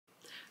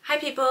Hi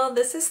people,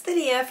 this is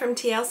Thadia from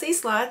TLC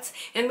Slots,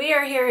 and we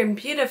are here in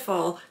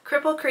beautiful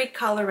Cripple Creek,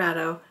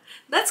 Colorado.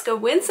 Let's go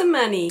win some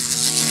money!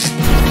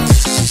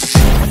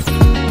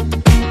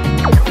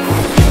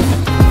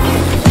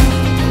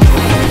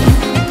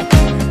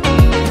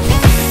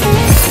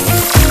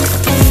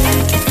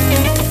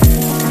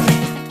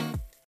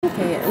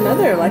 Okay,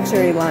 another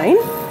luxury line.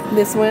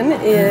 This one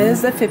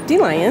is the 50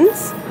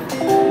 Lions.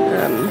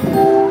 There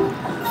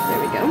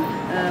we go.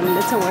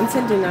 It's a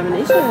 1-cent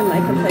denomination and I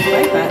can play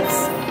 5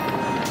 bucks.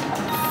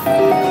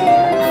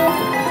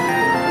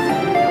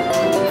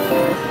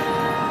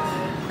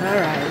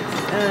 Alright,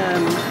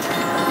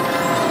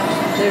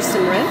 there's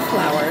some red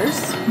flowers.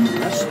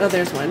 Oh,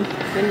 there's one.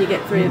 When you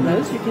get 3 of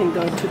those, you can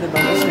go to the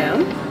bonus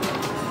round.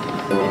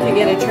 If you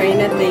get a train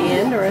at the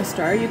end or a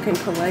star, you can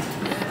collect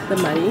the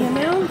money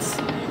amounts.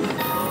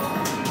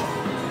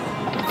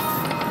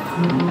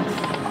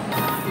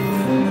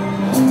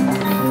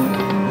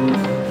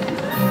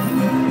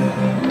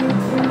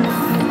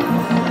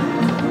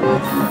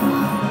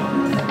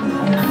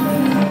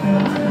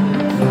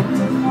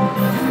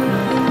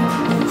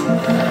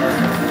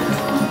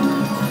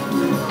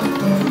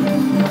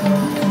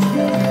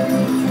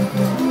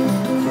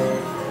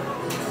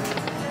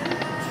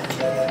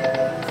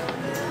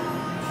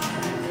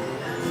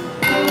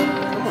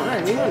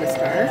 We want to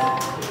start.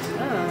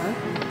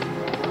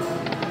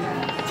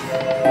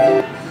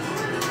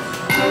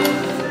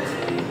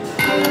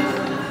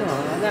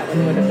 Oh, that one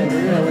would have been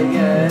really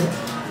good.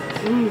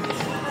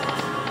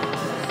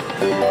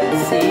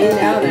 See,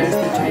 now there's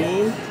the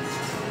train.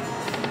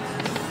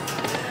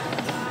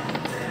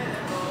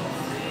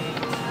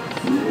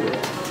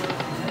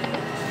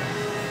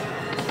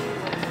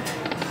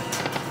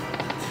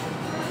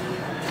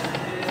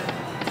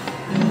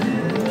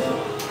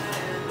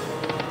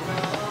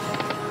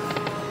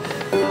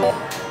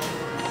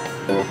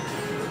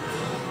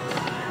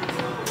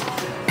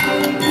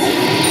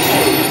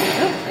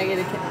 I get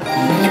a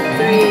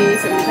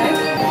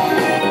 375.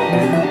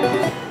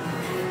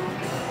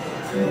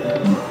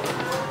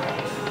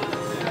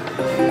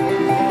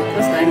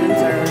 Those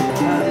diamonds are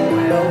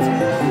wild.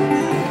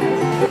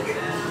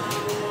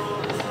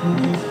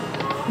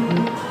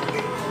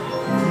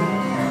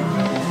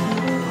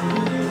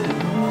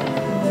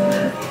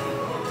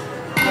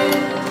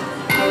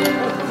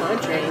 Oh, come on,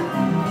 train.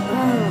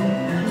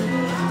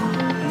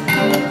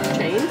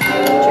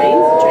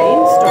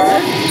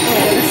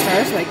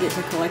 So I get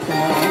to collect them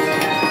all.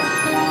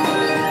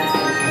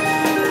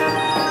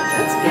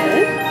 That's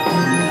good.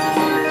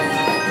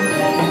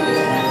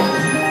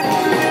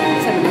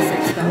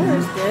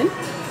 $76, good.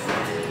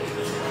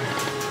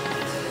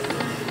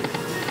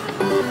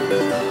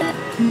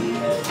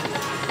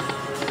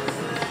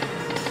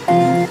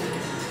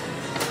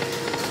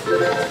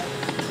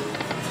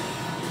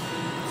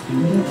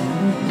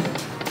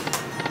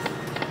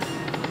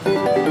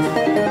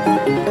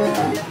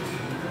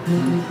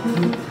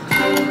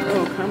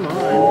 Oh, come on.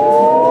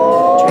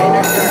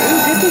 Trainer starting.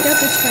 Good, we got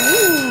the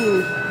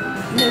train.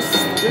 There's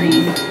 3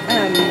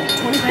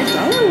 $25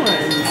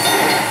 ones.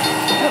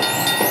 Oh.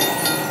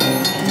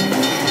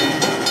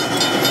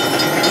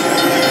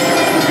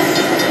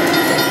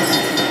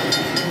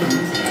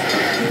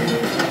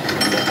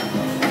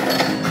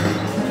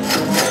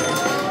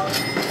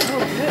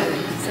 Oh, good.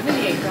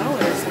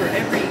 $78 for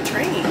every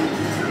train.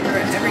 Or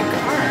every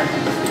car.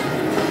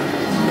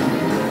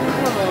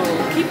 Oh,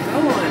 keep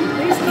going.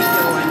 Please keep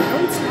going.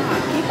 Don't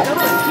stop. Keep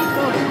going. Keep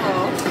going.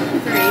 Oh,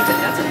 3, but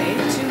that's okay.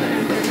 $236.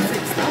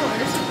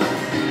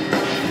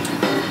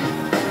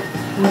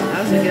 That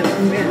was a good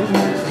win.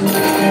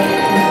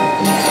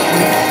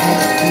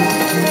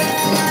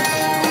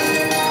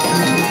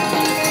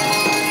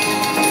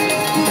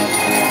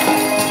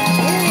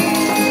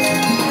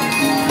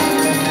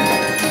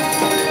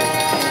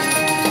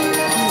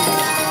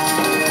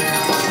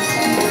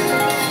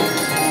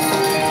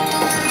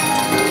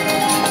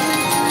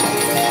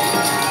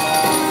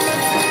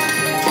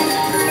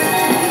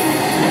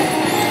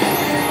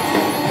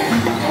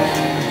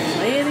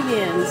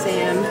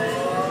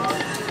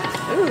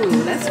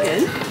 Ooh, that's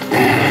good.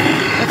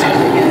 That's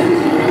really good.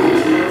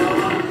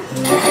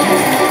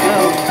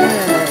 Oh,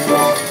 good.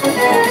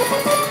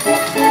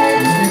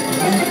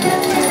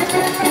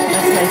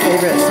 That's my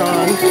favorite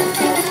song.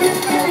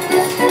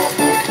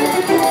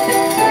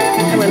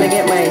 I'm gonna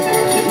get my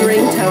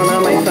ringtone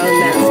on my phone,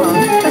 that song.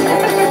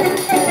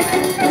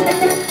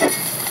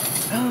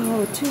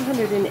 Oh,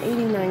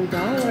 $289.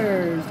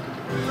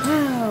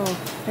 Wow,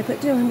 I put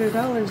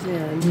 $200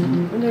 in.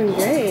 I'm doing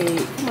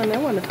great. Come on, I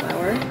want a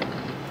flower.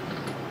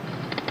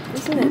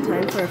 Isn't it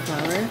time for a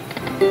flower?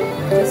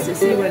 Just to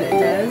see what it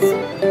does.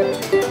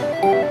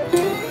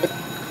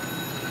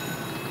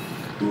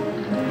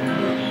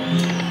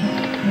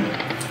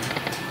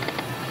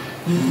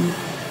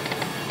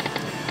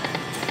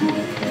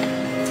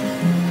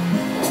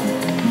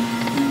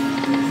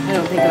 I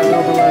don't think I'll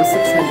go below 600.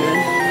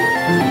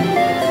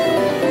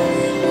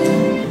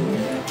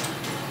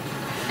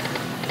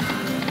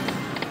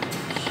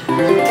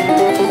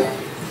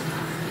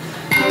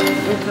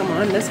 Oh, come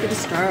on, let's get a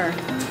star.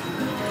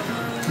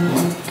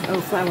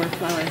 Oh, flower,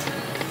 flower.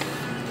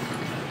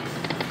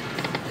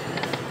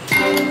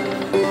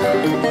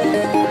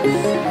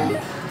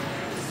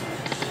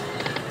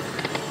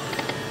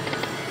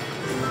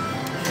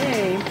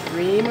 Okay,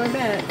 3 more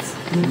bets.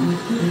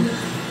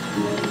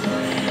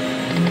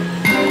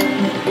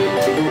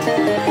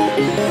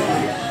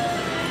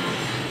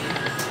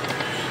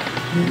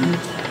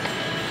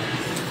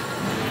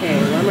 Okay,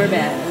 1 more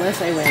bet,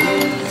 unless I win.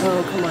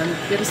 Oh, come on,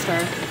 get a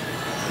star.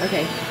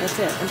 Okay, that's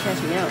it. I'm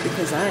cashing out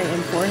because I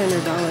am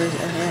 $400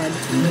 ahead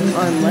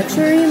on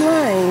luxury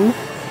line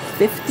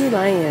 50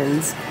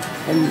 lions.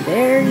 And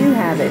there you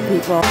have it,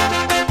 people.